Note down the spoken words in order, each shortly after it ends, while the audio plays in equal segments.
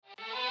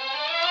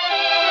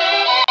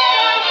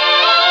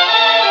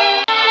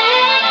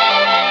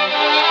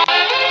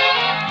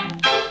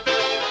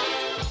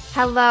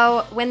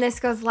Hello. When this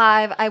goes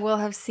live, I will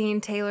have seen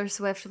Taylor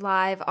Swift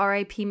live.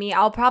 R.I.P. me.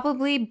 I'll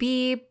probably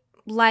be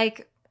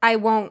like, I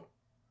won't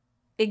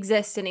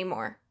exist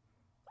anymore.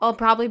 I'll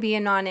probably be a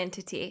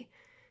non-entity.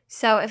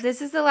 So if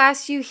this is the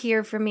last you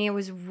hear from me, it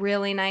was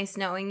really nice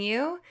knowing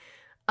you.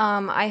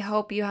 I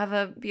hope you have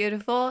a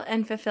beautiful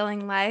and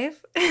fulfilling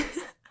life.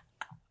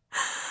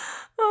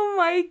 Oh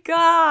my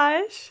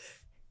gosh.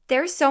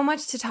 There's so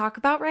much to talk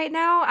about right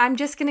now. I'm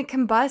just going to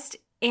combust,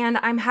 and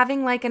I'm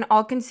having like an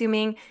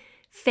all-consuming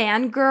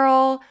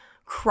fangirl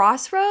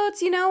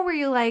crossroads, where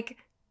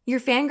you're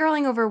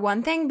fangirling over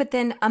one thing, but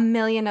then a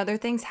million other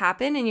things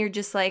happen, and you're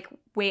just like,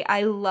 wait,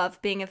 I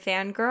love being a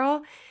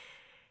fangirl.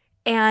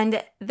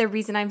 And the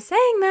reason I'm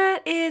saying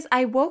that is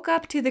I woke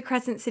up to the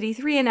Crescent City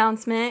 3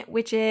 announcement,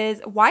 which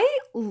is why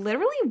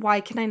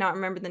can I not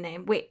remember the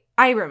name? Wait,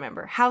 I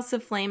remember. House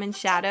of Flame and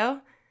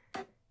Shadow.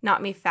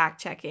 Not me fact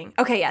checking.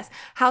 Okay, yes.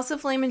 House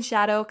of Flame and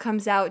Shadow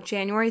comes out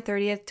January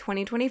 30th,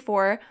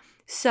 2024.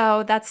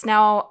 So that's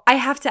now, I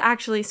have to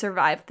actually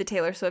survive the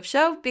Taylor Swift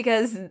show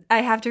because I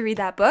have to read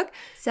that book.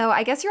 So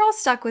I guess you're all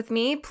stuck with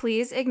me.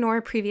 Please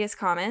ignore previous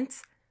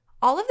comments.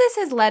 All of this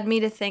has led me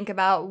to think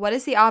about what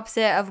is the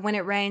opposite of when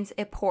it rains,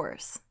 it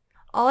pours.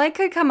 All I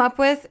could come up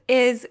with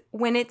is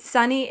when it's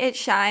sunny, it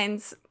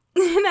shines.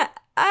 It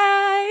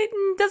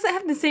doesn't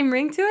have the same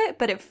ring to it,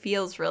 but it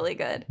feels really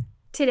good.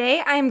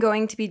 Today, I am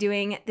going to be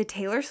doing the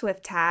Taylor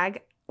Swift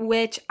tag,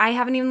 which I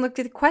haven't even looked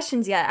at the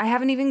questions yet. I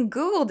haven't even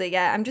Googled it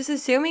yet. I'm just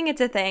assuming it's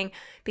a thing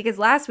because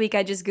last week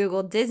I just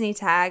Googled Disney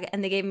tag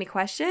and they gave me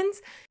questions.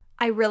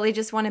 I really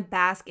just want to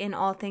bask in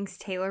all things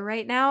Taylor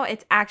right now.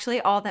 It's actually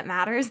all that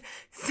matters.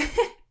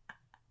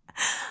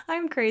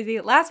 I'm crazy.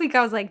 Last week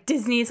I was like,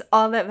 Disney's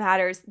all that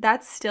matters.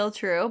 That's still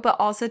true, but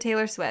also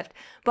Taylor Swift,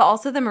 but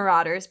also the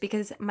Marauders,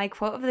 because my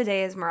quote of the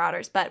day is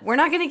Marauders, but we're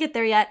not going to get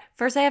there yet.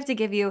 First, I have to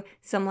give you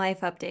some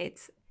life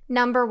updates.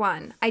 Number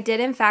 1, I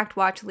did in fact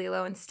watch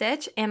Lilo and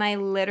Stitch, and I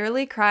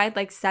literally cried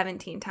like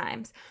 17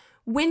 times.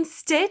 When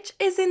Stitch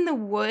is in the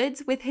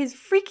woods with his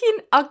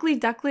freaking ugly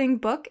duckling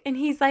book, and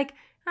he's like,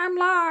 I'm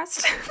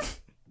lost.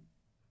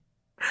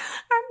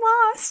 I'm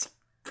lost.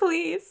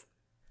 Please.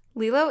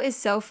 Lilo is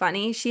so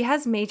funny. She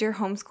has major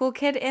homeschool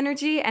kid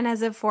energy, and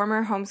as a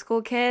former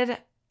homeschool kid,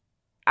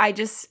 I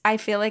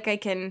feel like I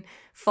can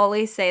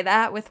fully say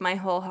that with my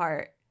whole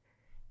heart.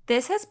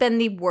 This has been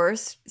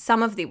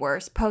some of the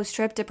worst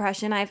post-trip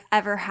depression I've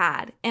ever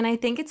had, and I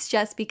think it's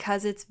just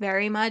because it's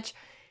very much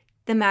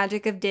the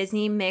magic of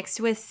Disney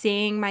mixed with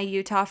seeing my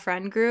Utah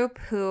friend group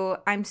who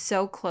I'm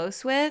so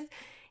close with,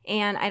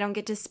 and I don't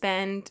get to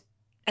spend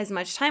as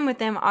much time with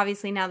them,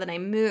 obviously, now that I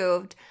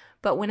moved.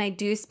 But when I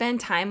do spend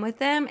time with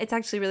them, it's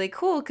actually really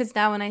cool because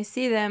now when I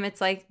see them,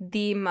 it's like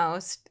the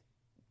most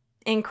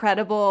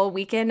incredible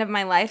weekend of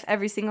my life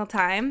every single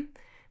time.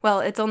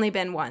 Well, it's only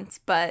been once,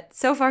 but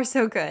so far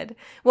so good.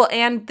 Well,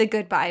 and the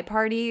goodbye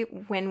party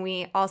when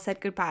we all said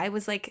goodbye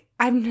was like,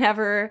 I've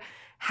never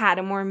had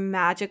a more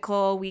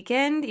magical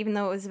weekend, even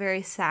though it was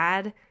very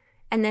sad.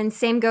 And then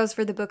same goes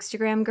for the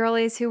Bookstagram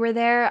girlies who were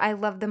there. I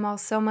love them all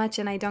so much,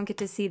 and I don't get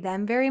to see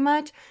them very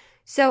much.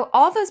 So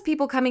all those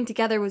people coming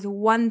together was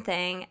one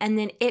thing, and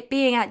then it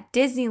being at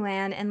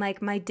Disneyland and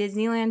like my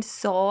Disneyland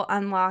soul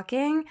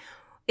unlocking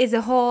is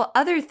a whole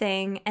other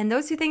thing, and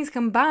those two things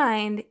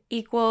combined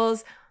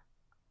equals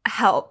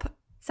help.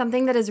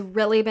 Something that has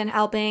really been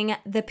helping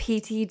the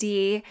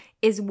PTD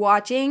is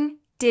watching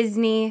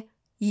Disney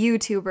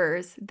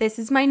YouTubers. This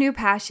is my new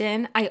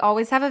passion. I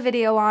always have a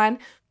video on.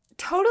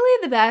 Totally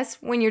the best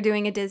when you're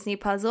doing a Disney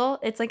puzzle.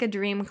 It's like a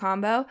dream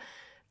combo.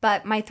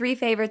 But my 3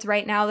 favorites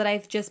right now that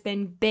I've just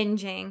been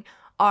binging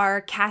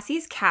are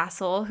Cassie's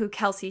Castle, who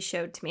Kelsey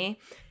showed to me,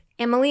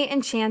 Emily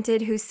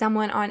Enchanted, who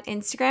someone on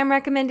Instagram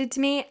recommended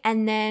to me,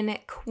 and then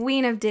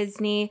Queen of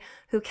Disney,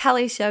 who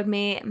Kelly showed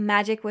me,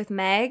 Magic with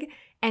Meg.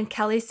 And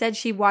Kelly said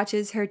she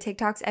watches her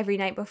TikToks every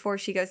night before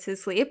she goes to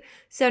sleep.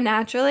 So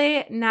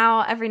naturally,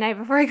 now every night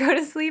before I go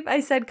to sleep, I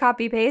said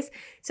copy paste.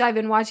 So I've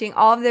been watching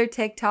all of their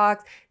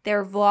TikToks,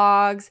 their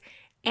vlogs,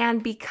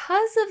 and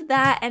because of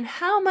that and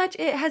how much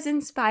it has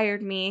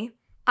inspired me,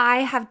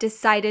 I have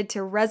decided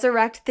to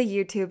resurrect the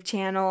YouTube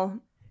channel.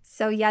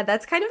 So yeah,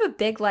 that's kind of a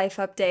big life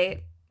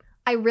update.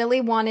 I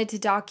really wanted to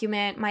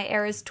document my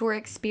Eras Tour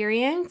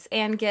experience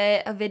and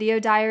get a video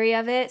diary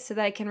of it so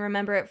that I can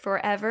remember it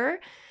forever.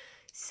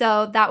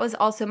 So that was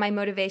also my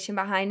motivation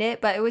behind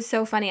it, but it was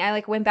so funny.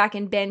 I went back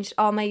and binged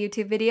all my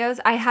YouTube videos.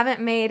 I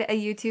haven't made a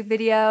YouTube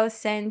video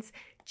since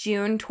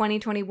June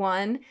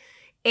 2021.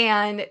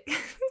 And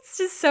it's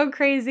just so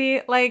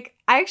crazy. I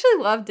actually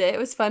loved it. It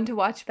was fun to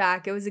watch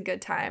back. It was a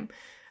good time.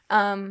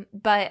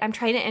 But I'm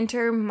trying to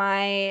enter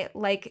my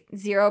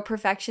zero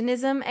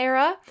perfectionism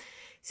era.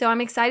 So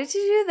I'm excited to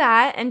do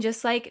that and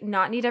just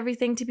not need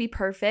everything to be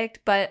perfect,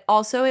 but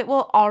also it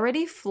will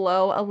already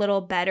flow a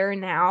little better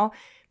now.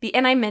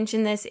 And I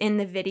mentioned this in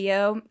the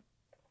video,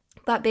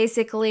 but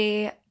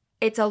basically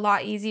it's a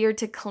lot easier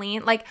to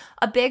clean.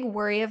 A big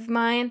worry of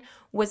mine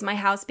was my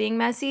house being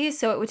messy,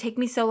 so it would take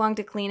me so long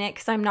to clean it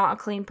because I'm not a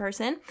clean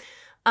person.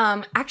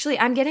 Actually,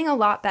 I'm getting a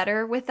lot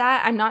better with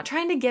that. I'm not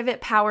trying to give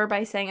it power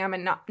by saying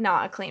I'm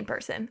not a clean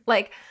person.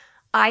 Like,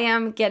 I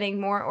am getting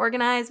more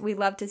organized. We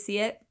love to see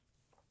it.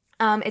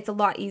 It's a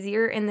lot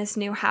easier in this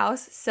new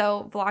house,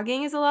 so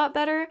vlogging is a lot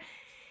better.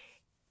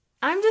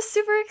 I'm just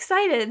super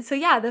excited. So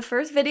yeah, the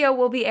first video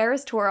will be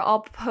Eras Tour.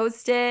 I'll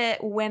post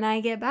it when I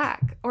get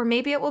back. Or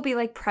maybe it will be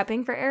like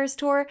prepping for Eras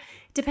Tour.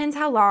 Depends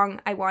how long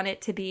I want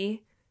it to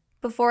be.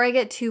 Before I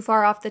get too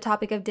far off the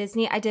topic of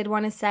Disney, I did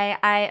want to say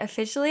I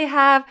officially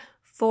have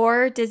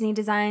 4 Disney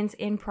designs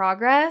in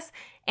progress.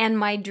 And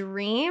my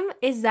dream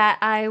is that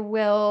I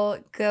will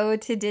go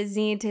to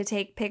Disney to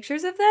take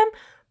pictures of them.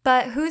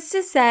 But who's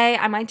to say?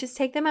 I might just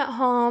take them at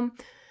home.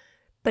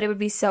 But it would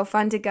be so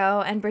fun to go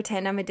and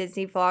pretend I'm a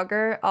Disney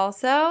vlogger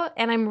also.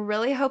 And I'm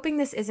really hoping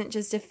this isn't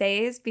just a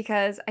phase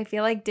because I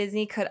feel like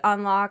Disney could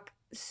unlock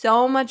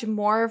so much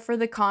more for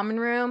the common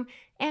room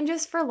and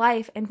just for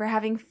life and for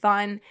having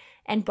fun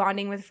and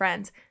bonding with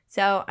friends.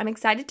 So I'm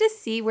excited to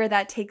see where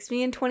that takes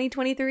me in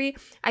 2023.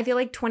 I feel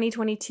like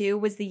 2022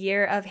 was the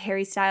year of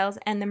Harry Styles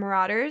and the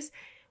Marauders,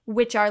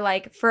 which are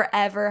like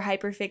forever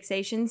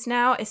hyperfixations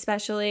now,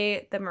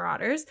 especially the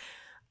Marauders.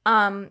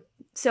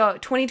 So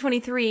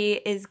 2023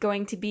 is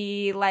going to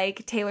be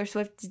like Taylor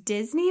Swift's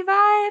Disney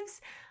vibes.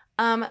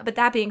 But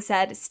that being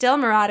said, still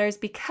Marauders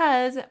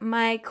because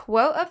my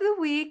quote of the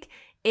week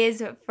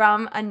is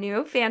from a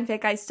new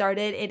fanfic I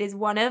started. It is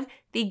one of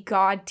the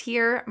god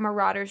tier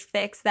Marauders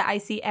fics that I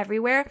see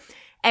everywhere.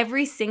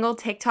 Every single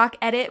TikTok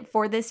edit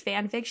for this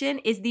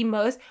fanfiction is the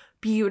most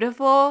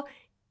beautiful,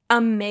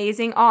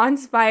 amazing,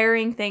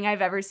 awe-inspiring thing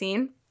I've ever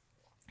seen.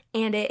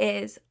 And it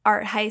is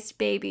Art Heist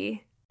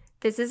Baby.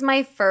 This is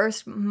my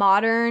first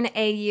modern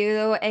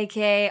AU,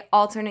 aka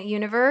alternate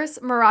universe,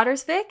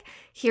 Marauders fic.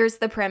 Here's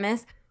the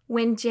premise.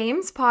 When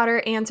James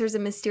Potter answers a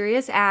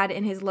mysterious ad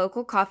in his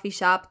local coffee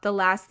shop, the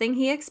last thing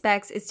he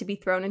expects is to be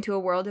thrown into a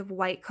world of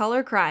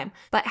white-collar crime.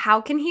 But how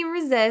can he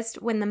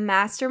resist when the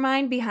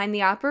mastermind behind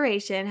the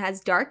operation has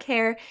dark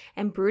hair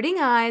and brooding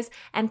eyes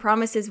and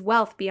promises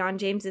wealth beyond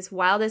James's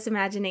wildest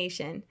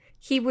imagination?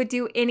 He would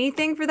do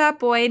anything for that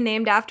boy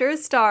named after a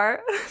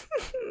star.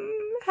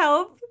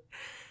 Help.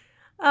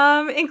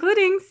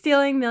 Including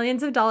stealing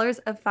millions of dollars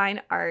of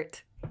fine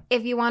art.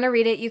 If you want to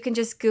read it, you can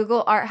just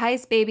Google Art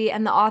Heist Baby,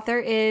 and the author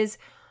is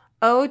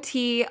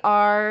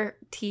OTRTBS.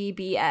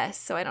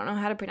 So I don't know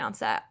how to pronounce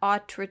that.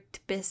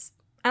 Otrtbis.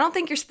 I don't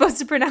think you're supposed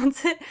to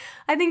pronounce it.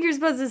 I think you're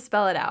supposed to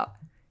spell it out.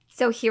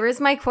 So here is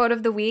my quote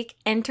of the week.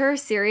 Enter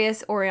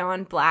Sirius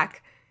Orion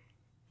Black.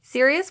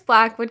 Sirius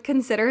Black would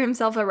consider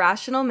himself a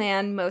rational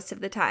man most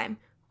of the time.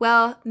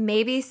 Well,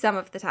 maybe some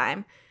of the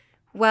time.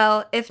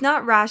 Well, if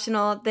not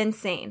rational, then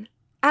sane.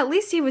 At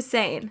least he was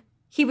sane.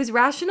 He was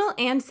rational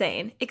and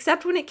sane,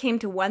 except when it came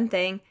to one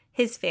thing,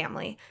 his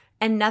family,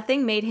 and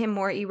nothing made him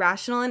more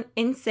irrational and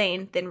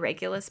insane than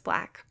Regulus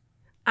Black.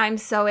 I'm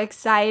so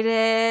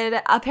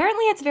excited.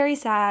 Apparently it's very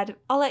sad.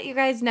 I'll let you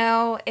guys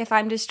know if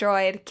I'm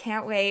destroyed.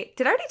 Can't wait.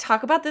 Did I already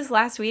talk about this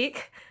last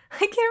week?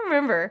 I can't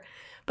remember.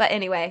 But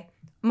anyway,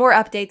 more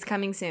updates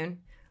coming soon.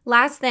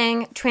 Last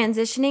thing,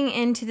 transitioning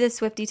into the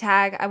Swiftie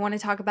tag, I want to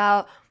talk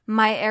about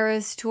my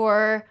Eras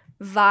Tour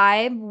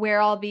vibe, where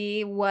I'll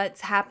be,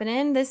 what's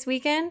happening this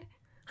weekend.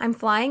 I'm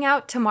flying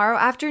out tomorrow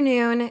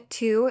afternoon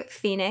to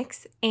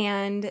Phoenix,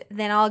 and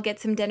then I'll get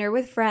some dinner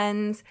with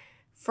friends.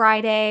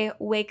 Friday,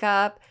 wake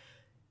up.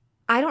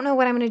 I don't know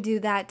what I'm going to do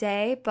that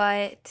day,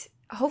 but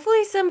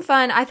hopefully some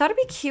fun. I thought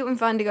it'd be cute and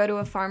fun to go to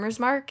a farmer's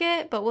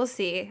market, but we'll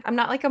see. I'm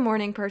not like a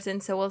morning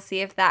person, so we'll see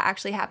if that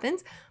actually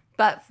happens.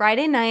 But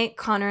Friday night,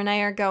 Connor and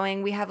I are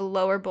going. We have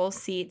lower bowl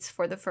seats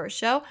for the first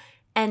show.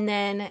 And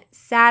then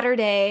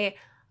Saturday,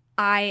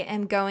 I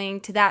am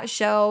going to that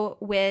show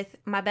with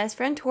my best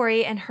friend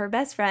Tori and her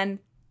best friend,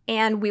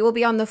 and we will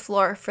be on the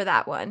floor for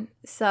that one.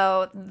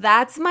 So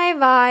that's my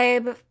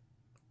vibe.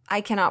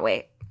 I cannot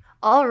wait.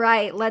 All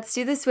right, let's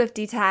do the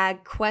Swiftie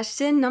tag.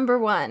 Question number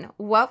 1.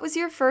 What was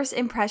your first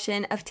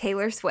impression of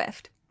Taylor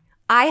Swift?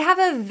 I have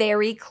a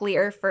very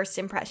clear first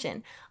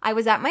impression. I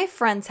was at my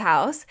friend's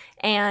house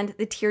and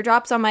the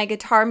Teardrops on My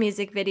Guitar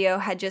music video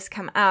had just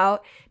come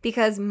out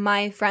because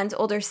my friend's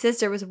older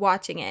sister was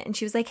watching it and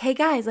she was like, "Hey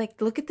guys,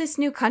 like look at this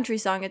new country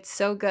song. It's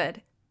so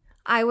good."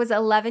 I was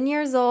 11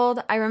 years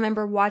old. I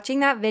remember watching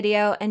that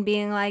video and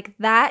being like,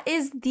 that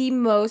is the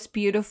most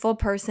beautiful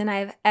person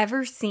I've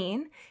ever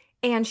seen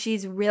and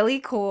she's really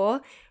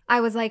cool.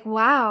 I was like,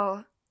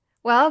 wow.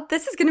 Well,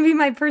 this is going to be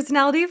my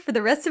personality for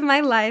the rest of my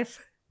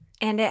life.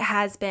 And it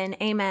has been.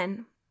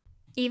 Amen.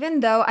 Even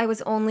though I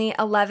was only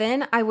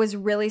 11, I was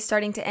really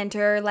starting to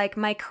enter like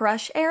my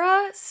crush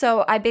era.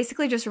 So I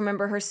basically just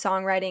remember her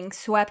songwriting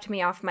swept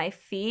me off my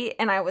feet.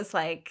 And I was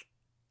like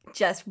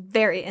just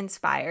very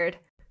inspired.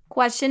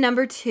 Question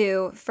number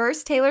 2.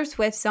 First Taylor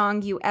Swift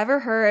song you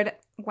ever heard?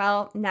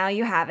 Well, now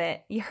you have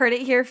it. You heard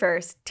it here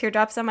first.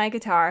 Teardrops on My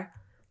Guitar.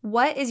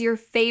 What is your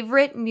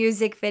favorite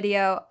music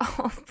video?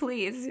 Oh,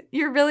 please.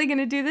 You're really going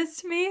to do this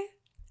to me?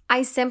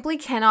 I simply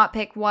cannot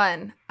pick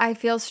one. I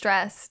feel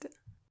stressed.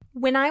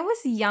 When I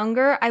was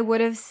younger, I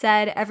would have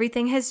said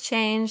Everything Has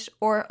Changed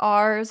or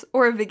Ours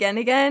or Begin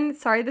Again.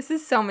 Sorry, this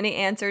is so many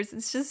answers.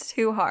 It's just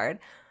too hard.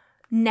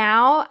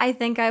 Now, I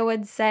think I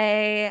would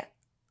say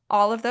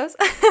all of those,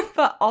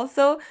 but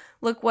also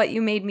Look What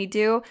You Made Me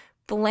Do,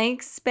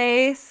 Blank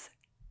Space,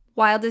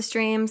 Wildest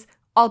Dreams,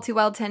 All Too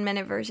Well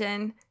 10-minute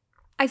version.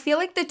 I feel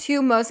like the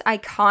two most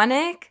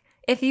iconic,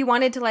 if you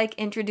wanted to like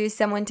introduce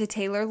someone to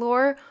Taylor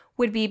lore,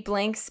 would be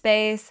Blank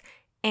Space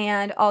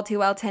and All Too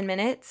Well 10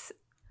 minutes.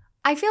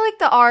 I feel like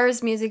the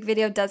Ours music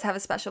video does have a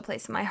special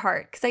place in my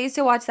heart because I used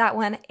to watch that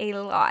one a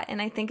lot and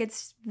I think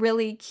it's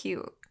really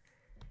cute.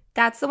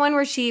 That's the one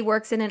where she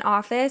works in an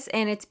office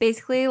and it's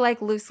basically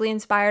like loosely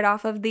inspired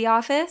off of The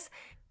Office.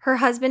 Her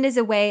husband is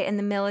away in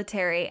the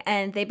military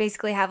and they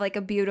basically have like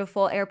a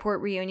beautiful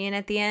airport reunion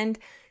at the end.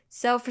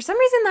 So for some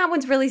reason that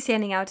one's really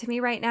standing out to me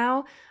right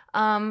now.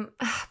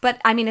 But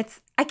I mean,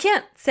 I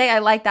can't say I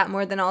like that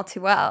more than All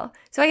Too Well.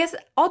 So I guess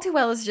All Too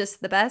Well is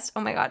just the best.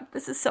 Oh my God,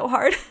 this is so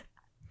hard.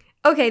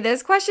 Okay,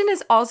 this question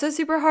is also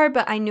super hard,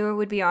 but I knew it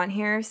would be on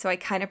here, so I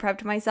kind of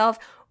prepped myself.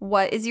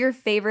 What is your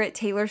favorite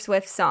Taylor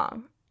Swift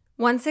song?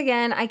 Once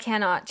again, I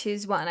cannot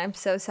choose one. I'm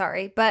so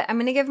sorry. But I'm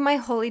going to give my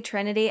Holy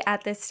Trinity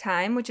at this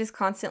time, which is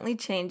constantly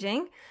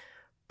changing.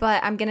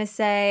 But I'm going to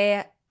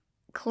say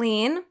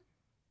Clean,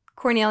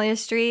 Cornelia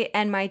Street,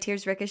 and My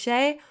Tears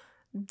Ricochet.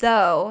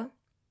 Though,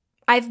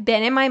 I've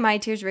been in my My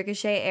Tears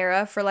Ricochet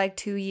era for like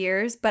 2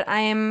 years, but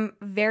I am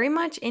very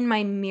much in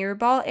my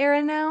Mirrorball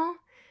era now.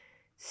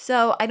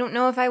 So I don't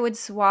know if I would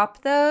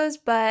swap those,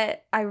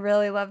 but I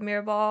really love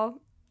Mirrorball.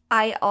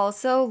 I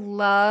also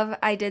love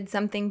I Did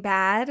Something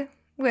Bad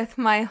with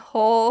my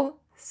whole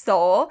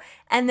soul.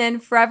 And then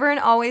Forever and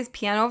Always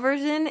piano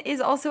version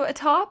is also a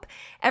top.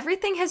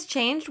 Everything Has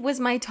Changed was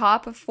my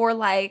top for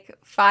like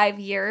 5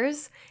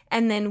 years.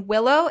 And then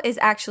Willow is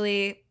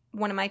actually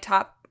one of my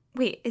top.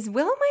 Wait, is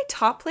Willow my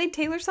top played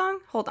Taylor song?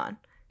 Hold on.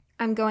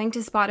 I'm going to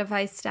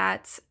Spotify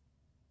stats.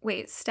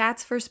 Wait,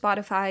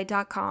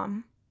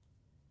 statsforspotify.com.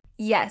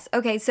 Yes.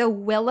 Okay. So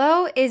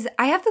Willow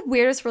I have the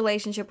weirdest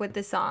relationship with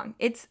this song.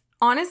 It's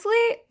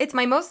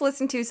my most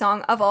listened to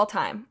song of all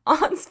time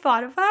on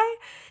Spotify,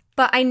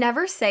 but I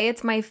never say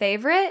it's my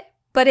favorite,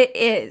 but it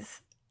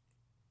is.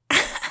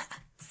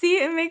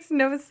 See, it makes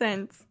no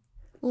sense.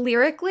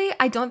 Lyrically,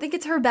 I don't think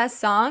it's her best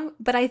song,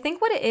 but I think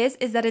what it is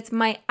that it's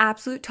my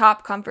absolute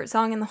top comfort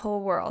song in the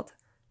whole world.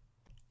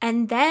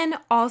 And then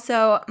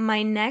also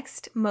my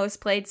next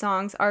most played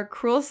songs are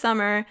Cruel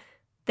Summer,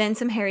 then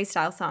some Harry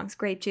Styles songs,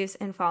 Grape Juice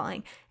and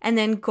Falling. And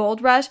then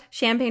Gold Rush,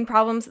 Champagne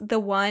Problems, The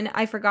One,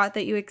 I Forgot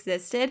That You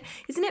Existed.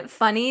 Isn't it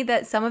funny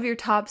that some of your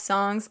top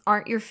songs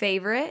aren't your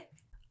favorite?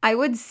 I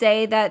would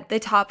say that the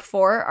top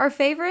 4 are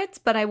favorites,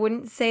 but I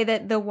wouldn't say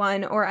that The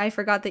One or I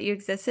Forgot That You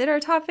Existed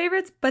are top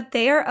favorites, but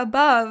they are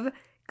above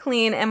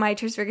Clean and My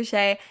Tears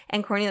Ricochet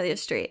and Cornelia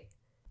Street.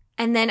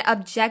 And then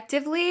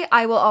objectively,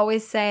 I will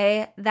always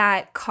say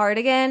that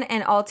Cardigan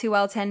and All Too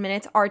Well 10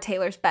 Minutes are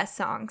Taylor's best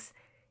songs.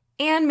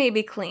 And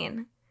maybe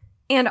Clean.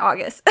 And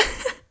August.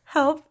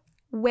 Help.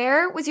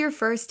 Where was your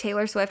first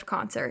Taylor Swift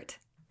concert?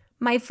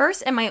 My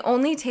first and my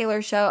only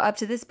Taylor show up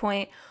to this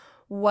point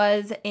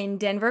was in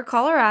Denver,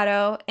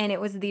 Colorado, and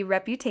it was the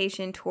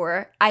Reputation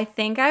tour. I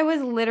think I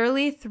was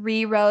literally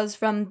 3 rows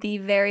from the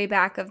very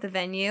back of the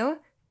venue.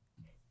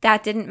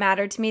 That didn't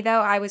matter to me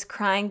though. I was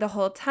crying the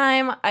whole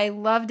time. I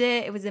loved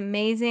it. It was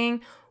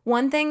amazing.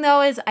 One thing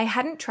though is I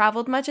hadn't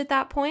traveled much at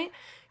that point.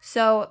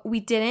 So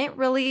we didn't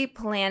really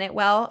plan it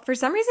well. For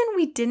some reason,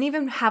 we didn't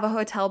even have a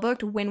hotel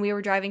booked when we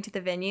were driving to the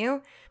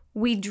venue.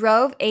 We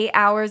drove 8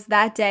 hours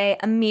that day,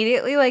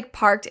 immediately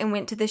parked and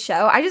went to the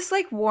show. I just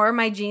wore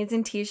my jeans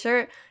and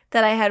t-shirt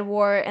that I had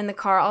wore in the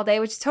car all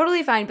day, which is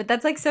totally fine, but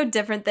that's so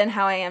different than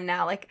how I am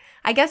now.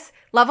 I guess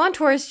Love on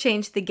Tour has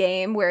changed the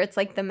game where it's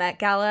the Met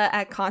Gala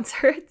at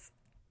concerts.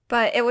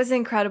 But it was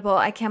incredible.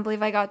 I can't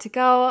believe I got to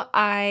go.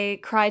 I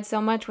cried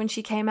so much when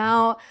she came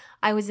out.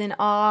 I was in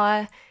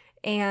awe.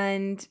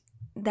 And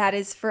that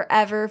is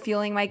forever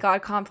fueling my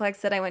God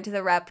complex that I went to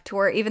the Rep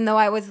tour, even though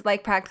I was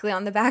practically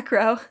on the back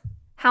row.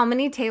 How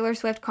many Taylor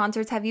Swift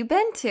concerts have you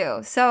been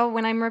to? So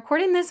when I'm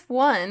recording this,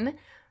 1,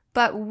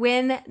 but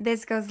when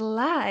this goes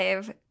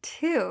live,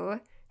 2,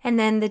 and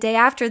then the day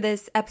after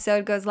this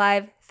episode goes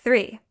live,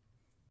 3.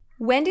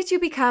 When did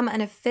you become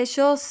an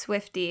official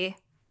Swiftie?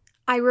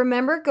 I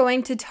remember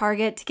going to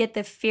Target to get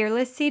the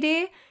Fearless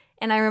CD,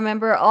 and I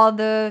remember all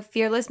the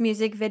Fearless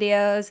music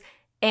videos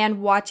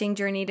and watching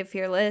Journey to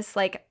Fearless.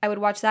 I would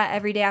watch that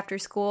every day after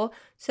school.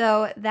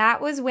 So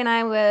that was when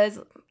I was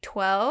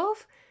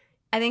 12.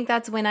 I think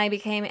that's when I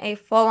became a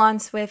full-on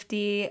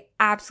Swiftie,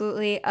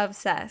 absolutely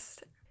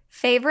obsessed.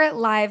 Favorite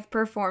live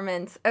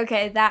performance?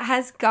 Okay, that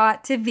has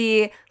got to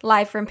be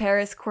Live from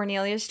Paris,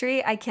 Cornelia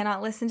Street. I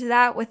cannot listen to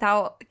that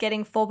without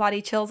getting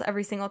full-body chills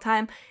every single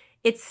time.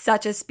 It's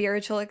such a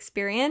spiritual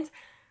experience.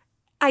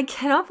 I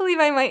cannot believe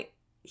I might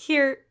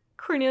hear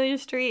Cornelia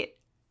Street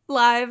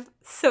live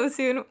so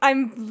soon.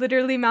 I'm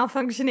literally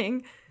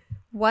malfunctioning.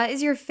 What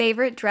is your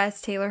favorite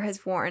dress Taylor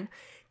has worn?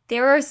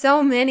 There are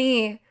so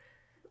many.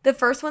 The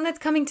first one that's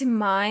coming to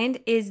mind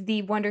is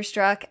the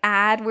Wonderstruck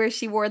ad where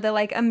she wore the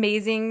like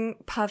amazing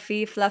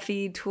puffy,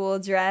 fluffy tulle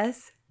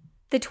dress.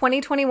 The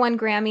 2021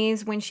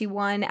 Grammys when she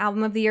won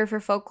Album of the Year for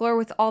Folklore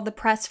with all the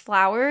pressed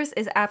flowers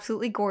is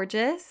absolutely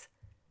gorgeous.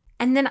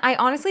 And then I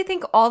honestly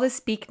think all the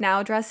Speak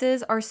Now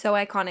dresses are so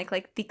iconic.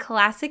 Like the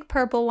classic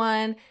purple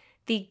one,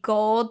 the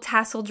gold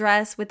tassel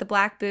dress with the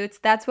black boots.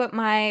 That's what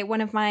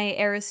one of my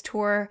Eras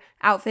Tour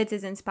outfits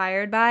is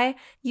inspired by.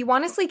 You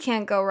honestly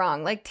can't go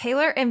wrong. Like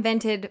Taylor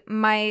invented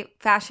my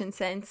fashion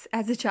sense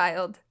as a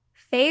child.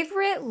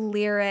 Favorite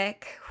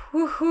lyric?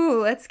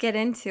 Woohoo, let's get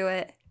into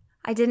it.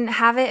 I didn't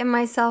have it in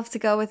myself to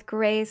go with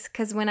Grace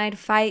because when I'd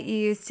fight, you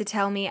used to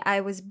tell me I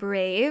was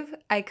brave.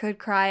 I could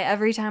cry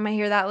every time I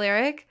hear that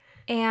lyric.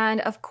 And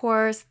of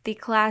course, the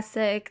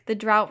classic, the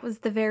drought was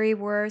the very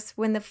worst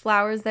when the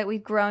flowers that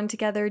we'd grown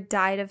together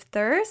died of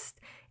thirst.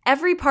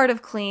 Every part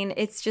of Clean,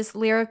 it's just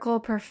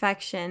lyrical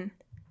perfection.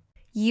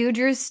 You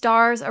drew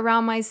stars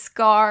around my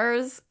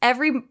scars.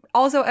 Every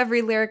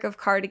lyric of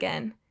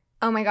Cardigan.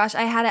 Oh my gosh,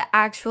 I had an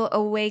actual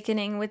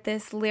awakening with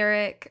this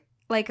lyric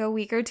like a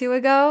week or two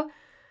ago.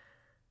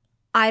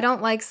 I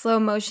don't like slow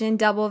motion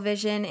double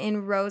vision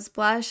in rose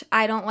blush.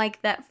 I don't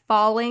like that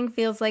falling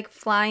feels like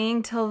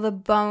flying till the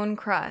bone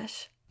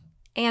crush.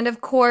 And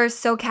of course,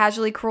 so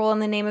casually cruel in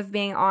the name of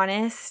being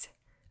honest.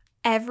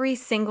 Every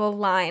single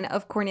line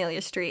of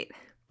Cornelia Street,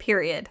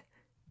 period.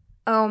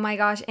 Oh my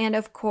gosh, and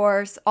of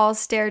course, all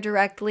stare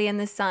directly in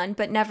the sun,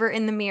 but never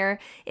in the mirror.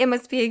 It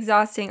must be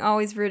exhausting,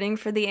 always rooting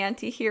for the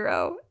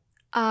anti-hero.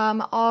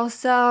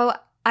 Also,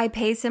 I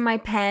pace in my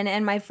pen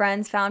and my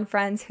friends found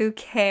friends who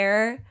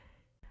care.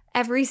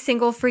 Every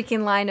single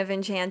freaking line of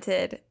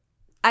Enchanted.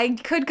 I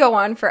could go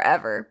on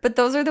forever, but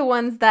those are the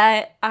ones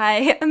that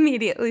I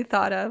immediately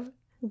thought of.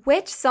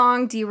 Which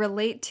song do you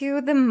relate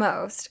to the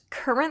most?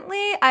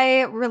 Currently,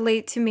 I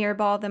relate to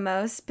Mirrorball the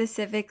most,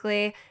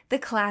 specifically the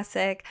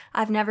classic,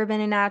 I've never been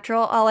a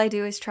natural, all I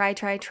do is try,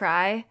 try,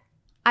 try.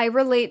 I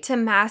relate to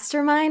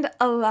Mastermind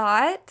a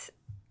lot.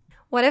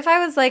 What if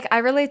I was like, I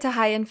relate to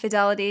High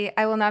Infidelity,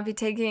 I will not be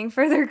taking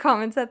further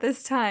comments at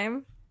this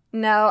time.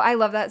 No, I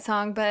love that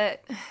song,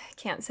 but I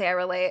can't say I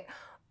relate.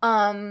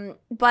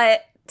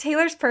 But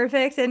Taylor's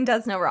perfect and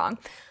does no wrong.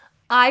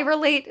 I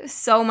relate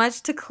so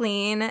much to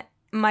Clean,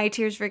 My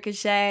Tears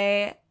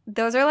Ricochet.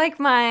 Those are like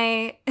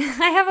I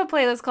have a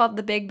playlist called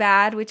The Big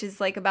Bad, which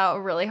is like about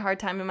a really hard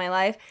time in my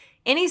life.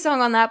 Any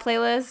song on that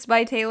playlist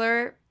by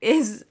Taylor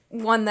is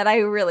one that I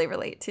really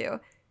relate to.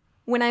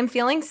 When I'm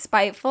feeling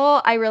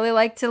spiteful, I really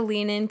like to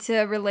lean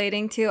into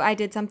relating to I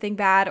did something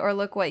bad or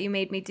look what you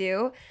made me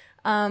do.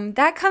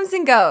 That comes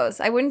and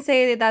goes. I wouldn't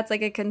say that that's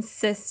like a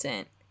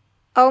consistent.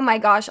 Oh my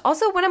gosh.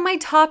 Also, one of my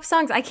top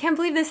songs. I can't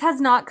believe this has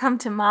not come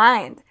to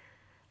mind.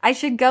 I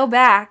should go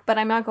back, but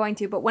I'm not going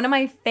to. But one of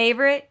my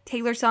favorite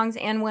Taylor songs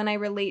and one I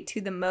relate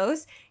to the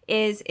most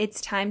is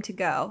It's Time to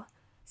Go.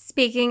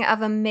 Speaking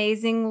of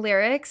amazing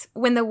lyrics,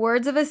 when the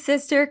words of a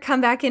sister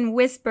come back in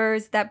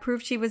whispers that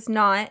prove she was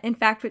not, in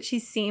fact, what she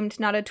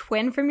seemed, not a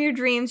twin from your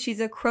dreams, she's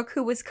a crook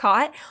who was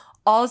caught.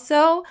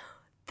 Also,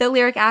 the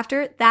lyric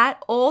after,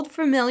 that old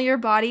familiar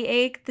body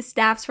ache, the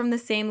snaps from the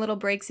same little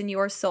breaks in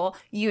your soul,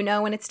 you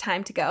know when it's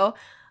time to go.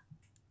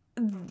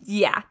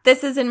 Yeah,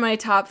 this is in my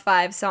top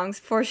 5 songs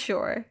for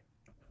sure.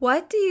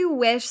 What do you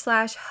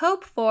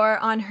wish/hope for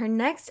on her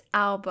next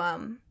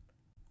album?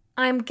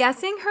 I'm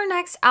guessing her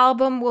next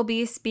album will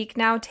be Speak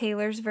Now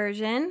Taylor's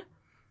version.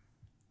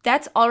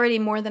 That's already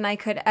more than I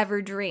could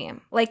ever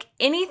dream. Like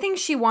anything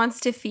she wants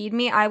to feed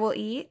me, I will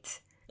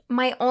eat.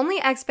 My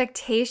only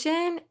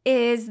expectation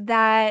is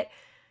that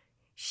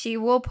she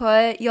will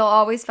put You'll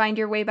Always Find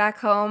Your Way Back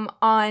Home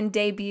on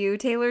debut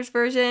Taylor's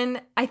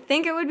version. I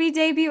think it would be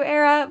debut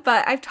era,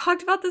 but I've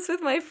talked about this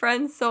with my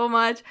friends so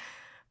much.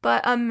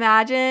 But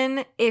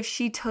imagine if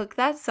she took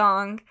that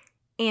song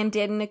and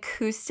did an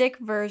acoustic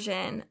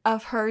version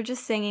of her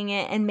just singing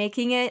it and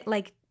making it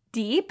like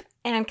deep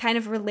and kind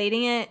of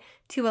relating it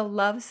to a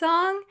love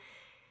song.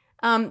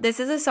 This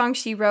is a song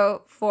she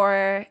wrote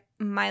for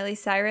Miley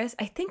Cyrus.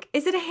 I think,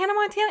 is it a Hannah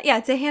Montana? Yeah,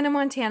 it's a Hannah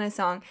Montana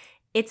song.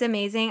 It's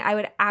amazing. I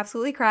would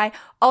absolutely cry.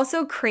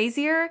 Also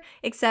Crazier,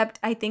 except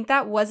I think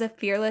that was a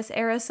Fearless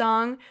era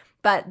song,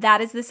 but that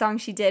is the song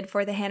she did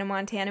for the Hannah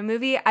Montana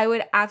movie. I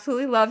would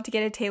absolutely love to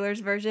get a Taylor's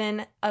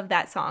version of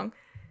that song.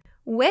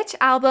 Which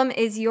album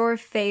is your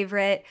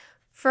favorite?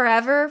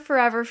 Forever,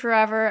 Forever,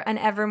 Forever, and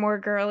Evermore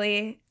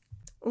Girly.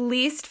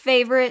 Least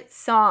favorite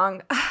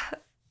song?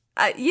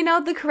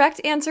 The correct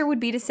answer would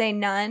be to say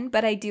none,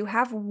 but I do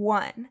have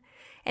one.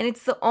 And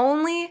it's the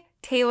only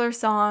Taylor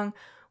song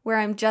where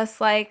I'm just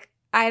like,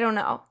 I don't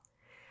know.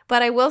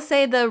 But I will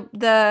say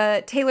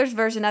the Taylor's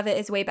version of it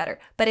is way better.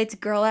 But it's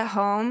Girl at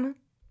Home.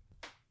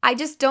 I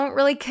just don't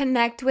really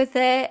connect with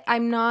it.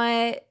 I'm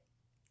not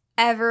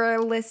ever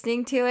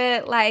listening to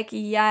it like,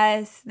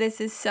 yes, this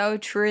is so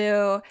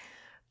true.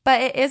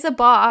 But it is a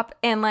bop.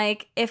 And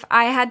like, if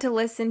I had to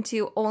listen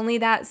to only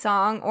that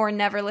song or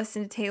never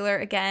listen to Taylor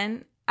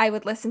again, I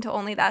would listen to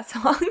only that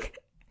song.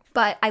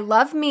 But I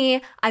love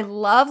me. I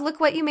love Look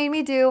What You Made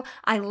Me Do.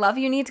 I love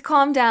You Need to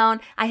Calm Down.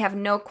 I have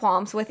no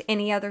qualms with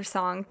any other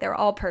song. They're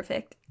all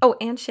perfect. Oh,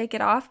 and Shake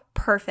It Off.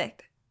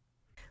 Perfect.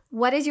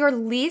 What is your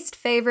least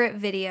favorite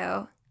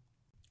video?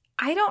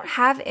 I don't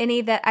have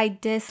any that I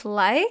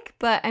dislike,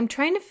 but I'm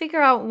trying to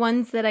figure out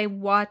ones that I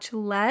watch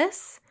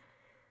less.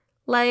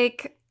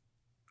 Like,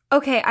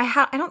 okay,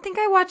 I don't think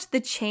I watch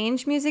the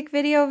Change music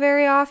video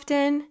very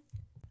often.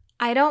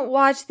 I don't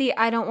watch the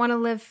I Don't Want to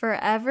Live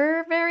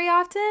Forever very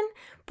often,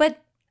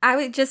 but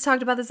I just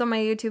talked about this on my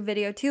YouTube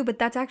video too, but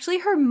that's actually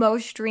her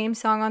most streamed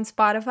song on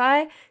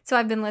Spotify, so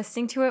I've been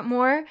listening to it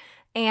more,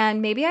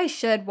 and maybe I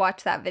should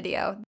watch that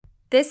video.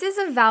 This is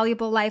a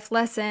valuable life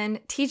lesson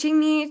teaching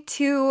me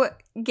to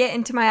get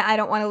into my I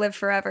Don't Want to Live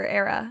Forever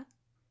era.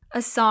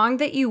 A song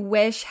that you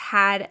wish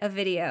had a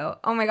video.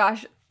 Oh my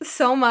gosh,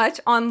 so much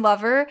on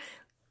Lover.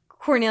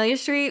 Cornelia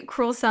Street,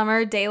 Cruel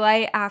Summer,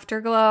 Daylight,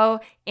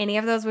 Afterglow, any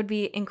of those would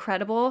be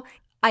incredible.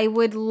 I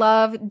would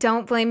love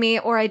Don't Blame Me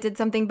or I Did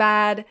Something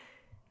Bad,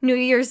 New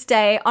Year's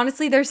Day.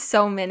 Honestly, there's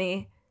so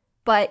many.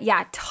 But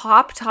yeah,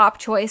 top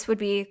choice would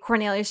be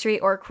Cornelia Street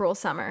or Cruel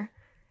Summer.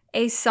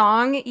 A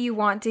song you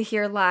want to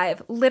hear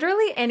live.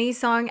 Literally any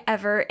song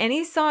ever.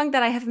 Any song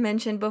that I have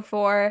mentioned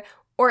before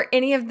or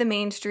any of the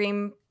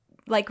mainstream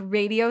like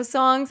radio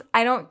songs.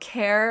 I don't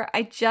care.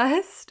 I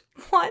just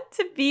want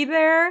to be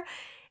there.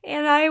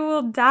 And I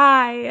will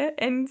die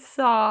and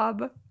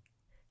sob.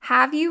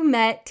 Have you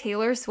met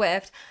Taylor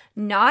Swift?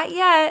 Not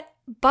yet,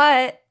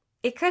 but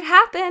it could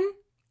happen.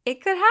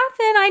 It could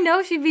happen. I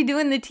know she'd be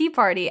doing the Tea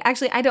Party.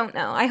 Actually, I don't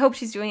know. I hope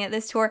she's doing it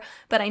this tour,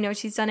 but I know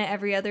she's done it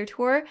every other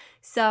tour.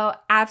 So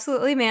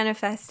absolutely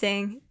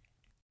manifesting.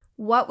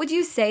 What would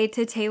you say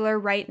to Taylor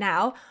right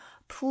now?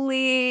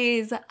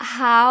 Please,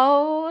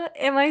 how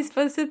am I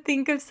supposed to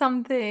think of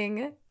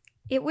something?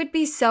 It would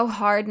be so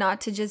hard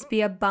not to just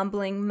be a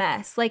bumbling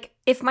mess. Like,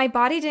 if my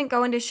body didn't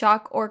go into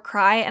shock or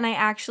cry and I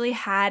actually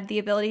had the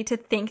ability to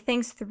think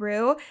things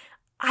through,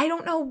 I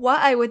don't know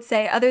what I would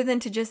say other than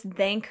to just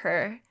thank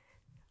her.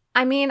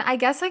 I mean, I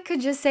guess I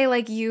could just say,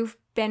 like, you've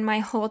been my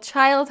whole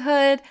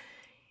childhood.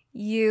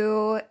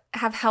 You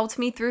have helped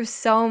me through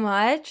so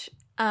much.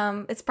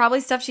 It's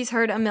probably stuff she's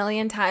heard a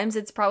million times.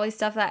 It's probably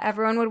stuff that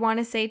everyone would want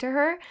to say to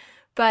her.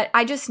 But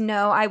I just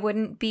know I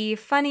wouldn't be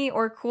funny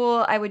or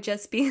cool. I would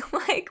just be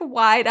like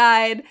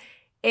wide-eyed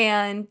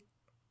and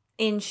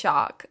in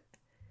shock.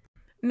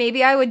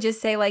 Maybe I would just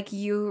say like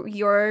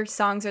your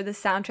songs are the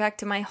soundtrack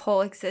to my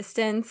whole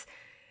existence.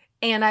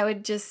 And I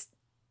would just,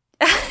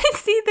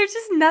 see, there's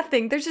just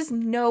nothing. There's just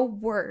no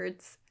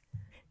words.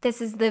 This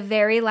is the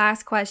very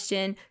last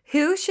question.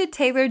 Who should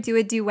Taylor do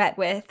a duet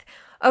with?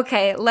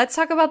 Okay, let's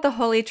talk about the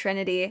Holy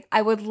Trinity.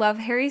 I would love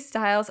Harry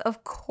Styles,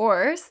 of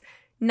course.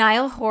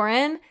 Niall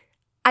Horan.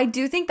 I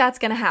do think that's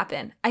going to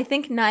happen. I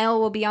think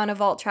Niall will be on a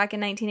vault track in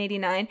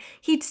 1989.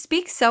 He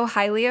speaks so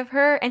highly of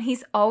her, and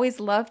he's always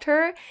loved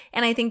her,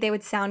 and I think they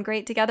would sound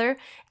great together.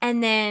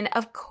 And then,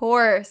 of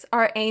course,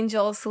 our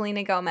angel,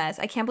 Selena Gomez.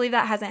 I can't believe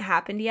that hasn't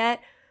happened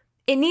yet.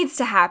 It needs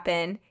to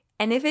happen,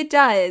 and if it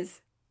does,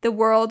 the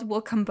world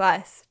will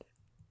combust.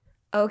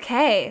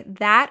 Okay,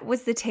 that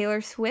was the Taylor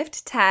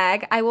Swift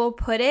tag. I will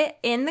put it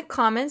in the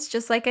comments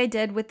just like I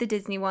did with the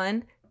Disney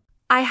one.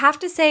 I have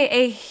to say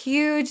a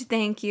huge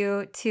thank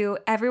you to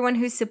everyone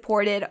who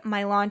supported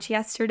my launch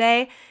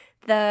yesterday.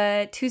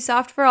 The Too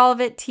Soft for All of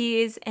It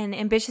tees and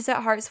Ambitious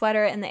at Heart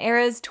sweater and the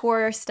Eras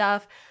tour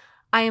stuff.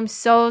 I am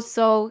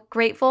so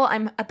grateful.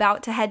 I'm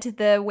about to head to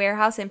the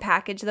warehouse and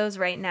package those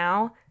right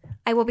now.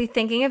 I will be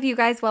thinking of you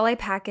guys while I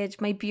package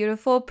my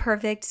beautiful,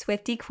 perfect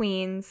Swiftie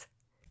queens.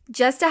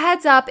 Just a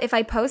heads up, if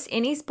I post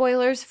any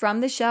spoilers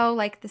from the show,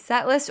 like the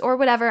set list or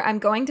whatever, I'm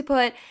going to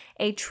put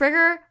a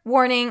trigger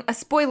warning, a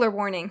spoiler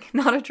warning,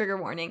 not a trigger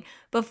warning,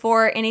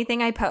 before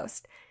anything I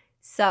post.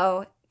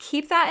 So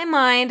keep that in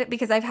mind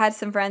because I've had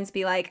some friends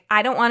be like,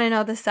 I don't want to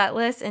know the set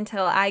list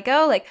until I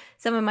go. Like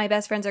some of my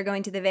best friends are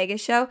going to the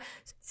Vegas show.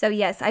 So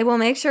yes, I will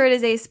make sure it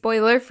is a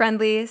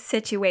spoiler-friendly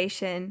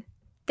situation.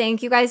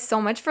 Thank you guys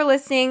so much for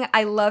listening.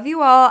 I love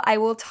you all. I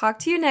will talk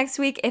to you next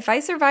week if I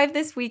survive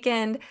this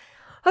weekend.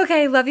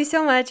 Okay, love you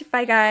so much.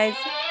 Bye, guys.